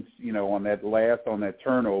rotations, on that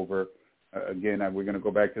turnover. Again, we're going to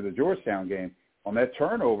go back to the Georgetown game. On that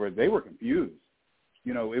turnover, they were confused.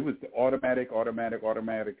 It was the automatic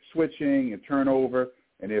switching and turnover.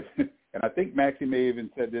 And I think Maxey may have even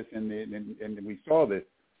said this, and we saw this.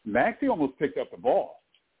 Maxey almost picked up the ball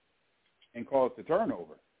and caused the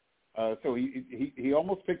turnover. So he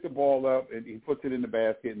almost picked the ball up, and he puts it in the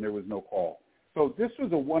basket, and there was no call. So this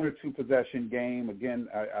was a 1 or 2 possession game. Again,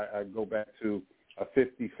 I go back to a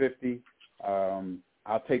 50-50.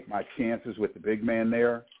 I'll take my chances with the big man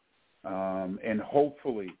there. And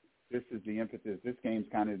hopefully this is the impetus. This game's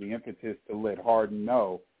kind of the impetus to let Harden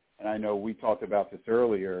know. And I know we talked about this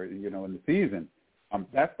earlier, in the season.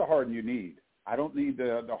 That's the Harden you need. I don't need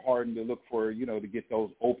the Harden to look for, to get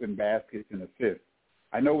those open baskets and assists.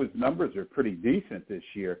 I know his numbers are pretty decent this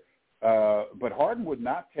year, but Harden would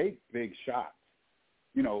not take big shots.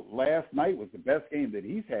 Last night was the best game that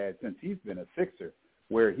he's had since he's been a Sixer,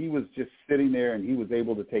 where he was just sitting there and he was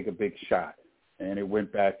able to take a big shot, and it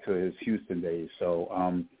went back to his Houston days.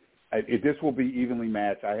 So this will be evenly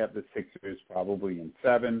matched. I have the Sixers probably in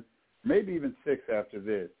 7, maybe even 6 after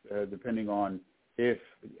this, depending on if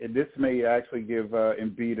this may actually give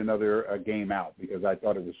Embiid another game out, because I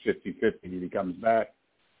thought it was 50-50 if he comes back.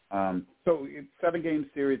 So it's 7-game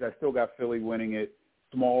series. I still got Philly winning it.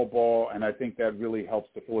 Small ball, and I think that really helps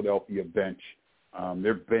the Philadelphia bench.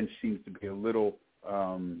 Their bench seems to be a little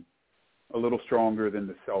stronger than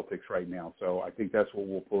the Celtics right now. So I think that's what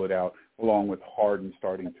will pull it out, along with Harden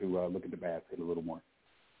starting to look at the basket a little more.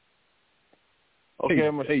 Okay,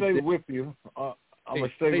 I'm going to stay with you. I'm going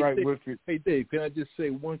to stay right with you. Hey, Dave, can I just say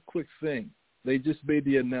one quick thing? They just made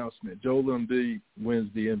the announcement. Joel Embiid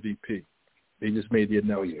wins the MVP. They just made the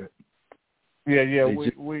announcement. Yeah,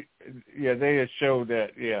 they had showed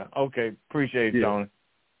that. Yeah, okay, appreciate it, Tony.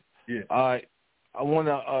 Yeah. All right, I want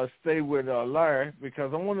to stay with Larry,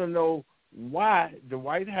 because I want to know why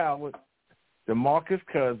Dwight Howard, DeMarcus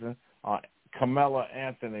Cousins, Carmelo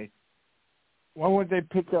Anthony, why weren't they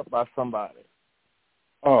picked up by somebody?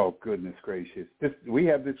 Oh, goodness gracious. We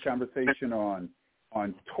have this conversation on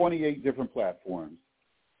 28 different platforms,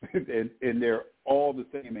 and they're all the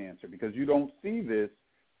same answer, because you don't see this.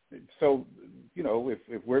 So,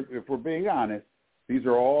 if we're being honest, these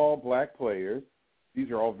are all black players.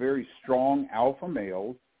 These are all very strong alpha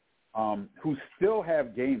males who still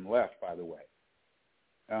have game left, by the way.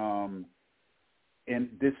 And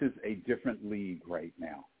this is a different league right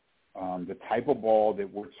now. The type of ball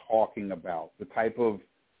that we're talking about, the type of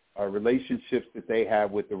relationships that they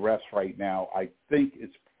have with the refs right now, I think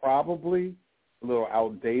it's probably a little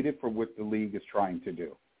outdated for what the league is trying to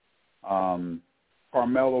do.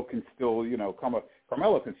 Carmelo can still,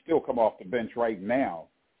 Carmelo can still come off the bench right now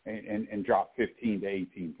and drop 15 to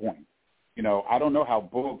 18 points. I don't know how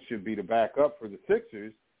Boog should be the backup for the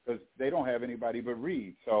Sixers, because they don't have anybody but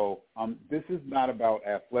Reed. So this is not about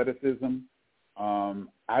athleticism.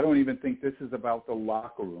 I don't even think this is about the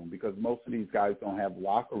locker room, because most of these guys don't have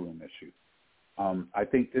locker room issues. I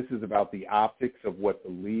think this is about the optics of what the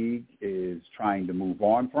league is trying to move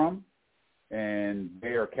on from. And they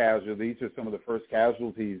are casualties. These are some of the first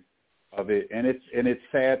casualties of it, and it's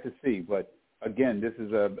sad to see. But again, this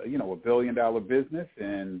is a $1 billion business,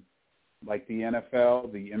 and like the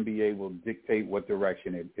NFL, the NBA will dictate what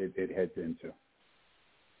direction it heads into.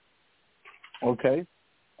 Okay,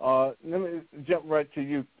 let me jump right to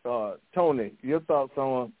you, Tony. Your thoughts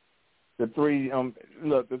on the three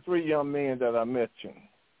young men that I mentioned.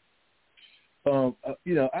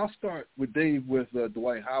 I'll start with Dave with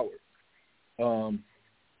Dwight Howard.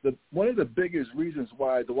 One of the biggest reasons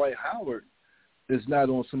why Dwight Howard is not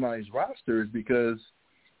on somebody's roster is because,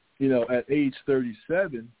 you know, at age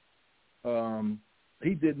 37,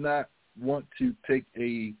 he did not want to take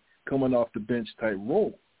a coming off the bench type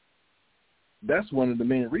role. That's one of the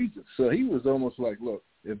main reasons. So he was almost like, look,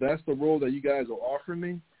 if that's the role that you guys are offering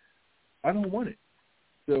me, I don't want it.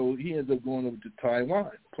 So he ends up going over to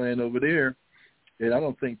Taiwan, playing over there, and I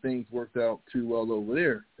don't think things worked out too well over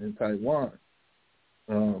there in Taiwan.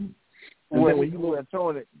 When you were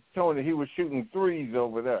Tony, he was shooting threes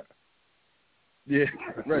over there. Yeah,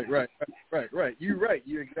 right. You're right.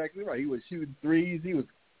 You're exactly right. He was shooting threes. He was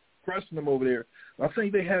crushing them over there. I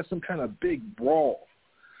think they had some kind of big brawl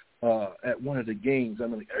at one of the games. I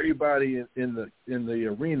mean, everybody in the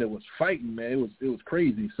arena was fighting, man. It was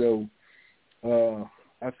crazy. So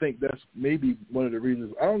I think that's maybe one of the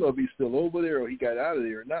reasons. I don't know if he's still over there or he got out of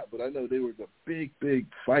there or not, but I know there was a big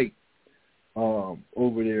fight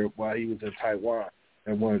over there while he was in Taiwan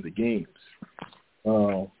at one of the games.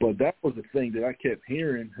 But that was the thing that I kept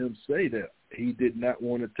hearing him say, that he did not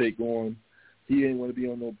want to take on. He didn't want to be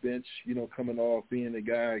on no bench, you know, coming off, being the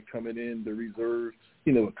guy coming in the reserve,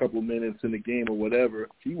 you know, a couple of minutes in the game or whatever.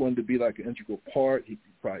 He wanted to be like an integral part. He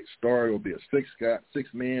could probably start or be a six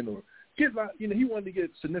man or get like, you know, he wanted to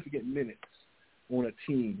get significant minutes on a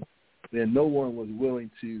team, and no one was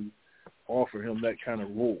willing to offer him that kind of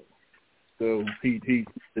role. So he did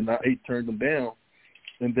not. He turned them down,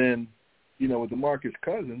 and then, you know, with DeMarcus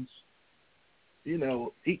Cousins, you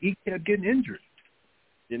know, he kept getting injured.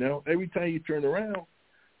 You know, every time you turned around,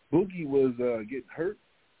 Boogie was getting hurt,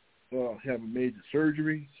 having major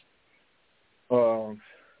surgeries. Then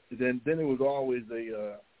it was always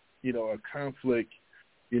a conflict,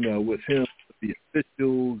 you know, with him, the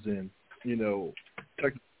officials, and, you know,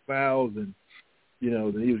 technical fouls, and, you know,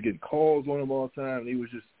 then he was getting calls on him all the time. And he was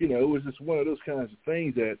just, you know, it was just one of those kinds of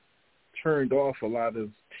things that turned off a lot of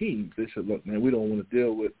teams. They said, look, man, we don't want to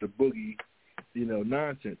deal with the Boogie, you know,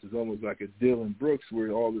 nonsense. It's almost like a Dylan Brooks,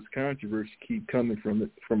 where all this controversy keep coming from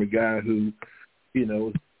a guy who, you know,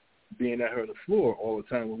 is being out here on the floor all the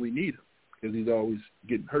time when we need him, because he's always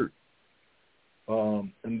getting hurt.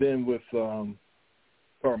 And then with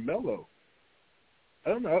Carmelo, I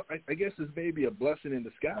don't know. I guess it's maybe a blessing in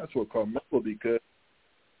disguise for Carmelo, because,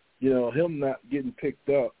 you know, him not getting picked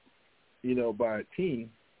up, you know, by a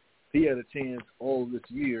team, he had a chance all this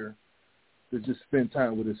year to just spend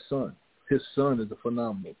time with his son. His son is a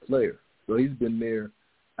phenomenal player. So he's been there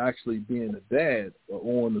actually being a dad,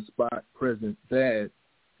 or on-the-spot present dad,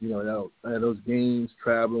 you know, at those games,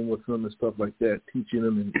 traveling with them and stuff like that, teaching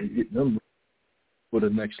them and getting them for the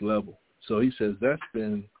next level. So he says that's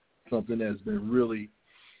been something that's been really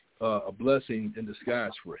a blessing in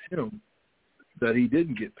disguise for him, that he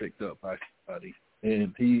didn't get picked up by somebody,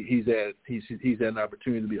 and he's had an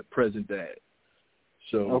opportunity to be a present dad.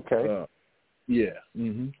 So okay, yeah.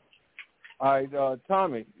 Mm-hmm. All right,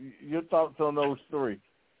 Tommy, your thoughts on those three?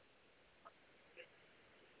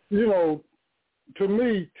 You know, to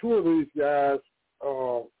me, two of these guys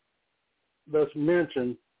that's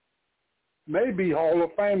mentioned may be Hall of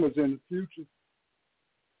Famers in the future.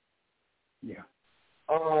 Yeah.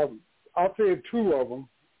 I'll say two of them.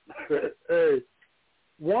 Hey,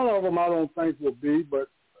 one of them I don't think will be, but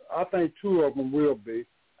I think two of them will be.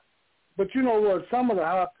 But you know what? Some of the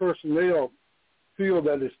high personnel feel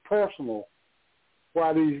that it's personal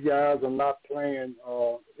why these guys are not playing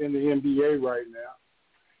in the NBA right now.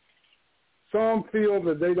 Some feel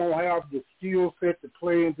that they don't have the skill set to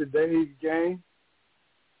play in today's game.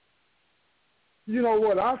 You know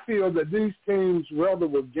what? I feel that these teams rather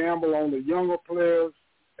would gamble on the younger players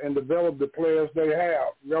and develop the players they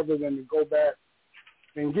have rather than to go back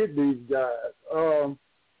and get these guys.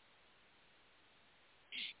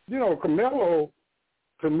 You know, Carmelo,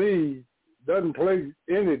 to me, doesn't play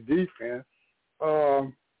any defense. I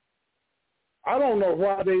don't know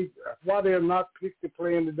why they're not picked to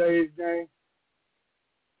play in today's game,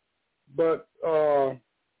 but a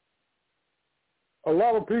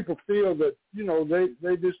lot of people feel that, you know,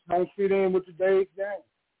 they just don't fit in with today's game.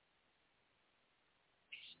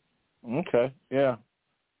 Okay, yeah.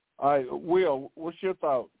 All right, Will, what's your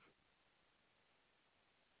thoughts?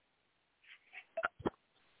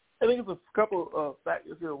 I think it's a couple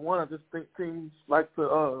factors here. One, I just think teams like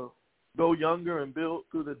to go younger and build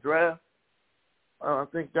through the draft. I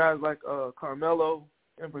think guys like Carmelo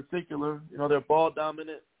in particular, you know, they're ball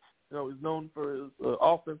dominant. You know, he's known for his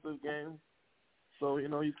offensive game. So, you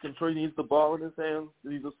know, he needs the ball in his hands.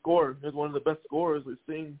 He's a scorer. He's one of the best scorers we've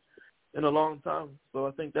seen in a long time. So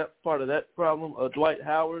I think that's part of that problem. Dwight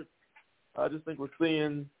Howard, I just think we're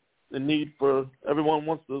seeing the need for everyone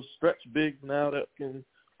wants to stretch big now that can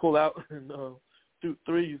pull out and shoot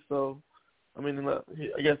threes. So I mean,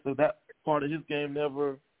 I guess that part of his game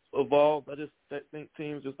never evolved. I just think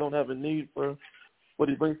teams just don't have a need for what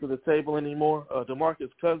he brings to the table anymore. DeMarcus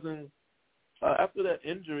Cousins, after that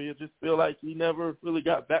injury, it just feel like he never really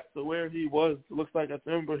got back to where he was. It looks like, I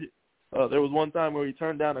remember there was one time where he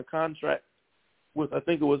turned down a contract with, I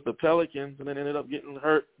think it was the Pelicans, and then ended up getting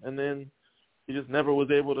hurt, and then he just never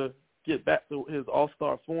was able to get back to his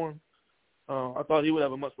all-star form. I thought he would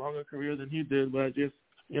have a much longer career than he did, but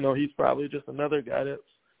he's probably just another guy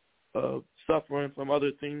that's suffering from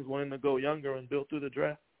other teams wanting to go younger and build through the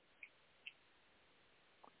draft.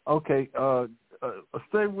 Okay,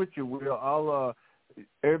 stay with you, Will.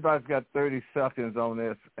 Everybody's got 30 seconds on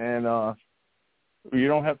this, and you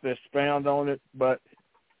don't have to expound on it, but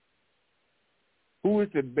who is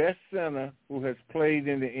the best center who has played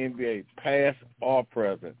in the NBA, past or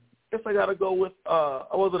present? I guess I got to go with, I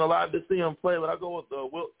wasn't alive to see him play, but I'll go with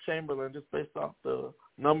Wilt Chamberlain just based off the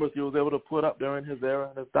numbers he was able to put up during his era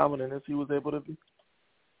and as dominant as he was able to be.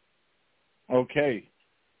 Okay.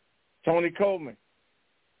 Tony Coleman.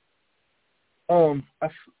 I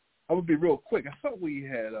would be real quick. I thought we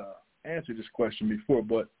had answered this question before,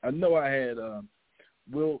 but I know I had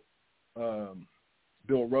Bill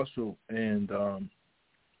Russell and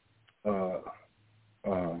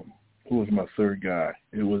who was my third guy?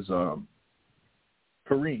 It was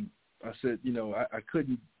Kareem. I said,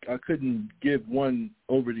 I couldn't give one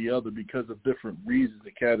over the other because of different reasons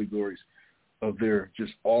and categories of their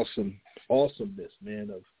just awesomeness, man,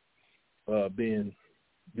 of being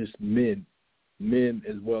just men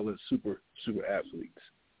as well as super athletes.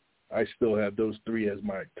 I still have those three as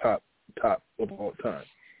my top of all time.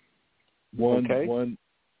 One,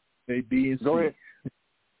 A, B, and C. Go ahead.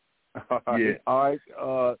 Yeah. All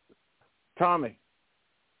right. Tommy.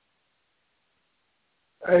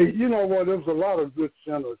 Hey, you know what? There was a lot of good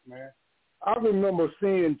centers, man. I remember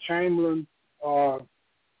seeing Chamberlain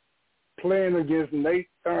playing against Nate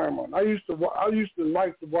Thurmond. I used to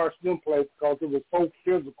like to watch them play because it was so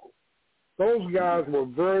physical. Those guys were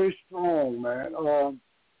very strong, man.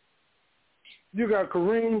 You got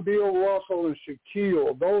Kareem, Bill Russell, and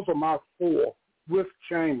Shaquille. Those are my four with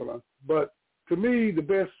Chamberlain. But to me, the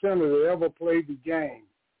best center that ever played the game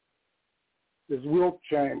is Wilt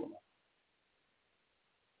Chamberlain.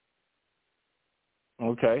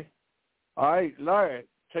 Okay. All right, Larry,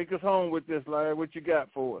 take us home with this, Larry. What you got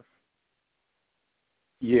for us?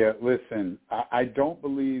 Yeah, listen, I don't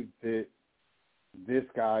believe that this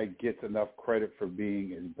guy gets enough credit for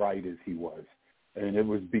being as bright as he was. And it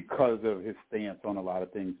was because of his stance on a lot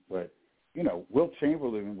of things. But, Wilt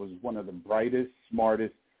Chamberlain was one of the brightest,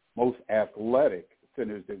 smartest, most athletic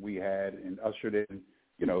centers that we had, and ushered in,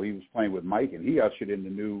 he was playing with Mike, and he ushered in the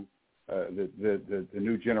new the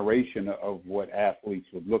new generation of what athletes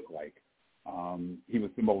would look like. He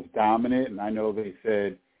was the most dominant, and I know they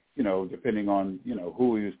said, depending on,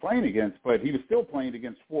 who he was playing against, but he was still playing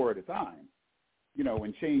against four at a time,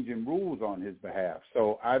 and changing rules on his behalf.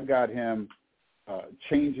 So I've got him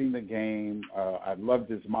changing the game. I loved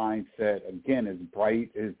his mindset, again, as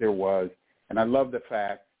bright as there was. And I love the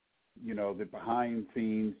fact, that behind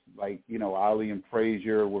scenes, like, Ali and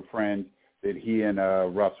Frazier were friends, that he and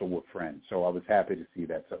Russell were friends. So I was happy to see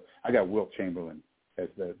that. So I got Wilt Chamberlain as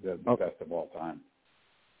the best of all time.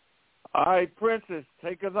 All right, Princess.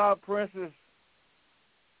 Take us out, Princess.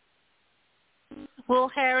 Will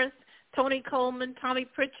Harris, Tony Coleman, Tommy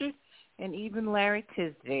Pritchard, and even Larry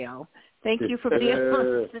Tisdale. Thank you for being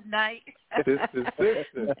on tonight.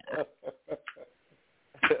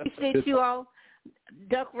 Appreciate you all.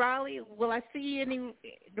 Duck Riley, will I see you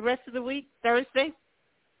the rest of the week, Thursday?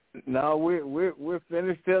 No, we're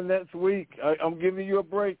finished till next week. I'm giving you a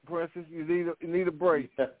break, Princess. You need a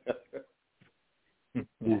break. All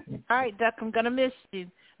right, Duck, I'm going to miss you.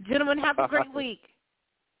 Gentlemen, have a great week.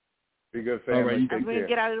 Be good, family. Right, I'm going to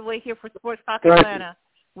get out of the way here for Sports Talk Atlanta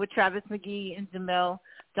with Travis McGee and Jamel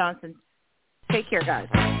Johnson. Take care, guys.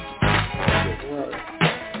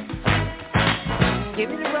 Give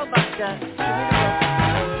me the robot, Duck. Give me the robot.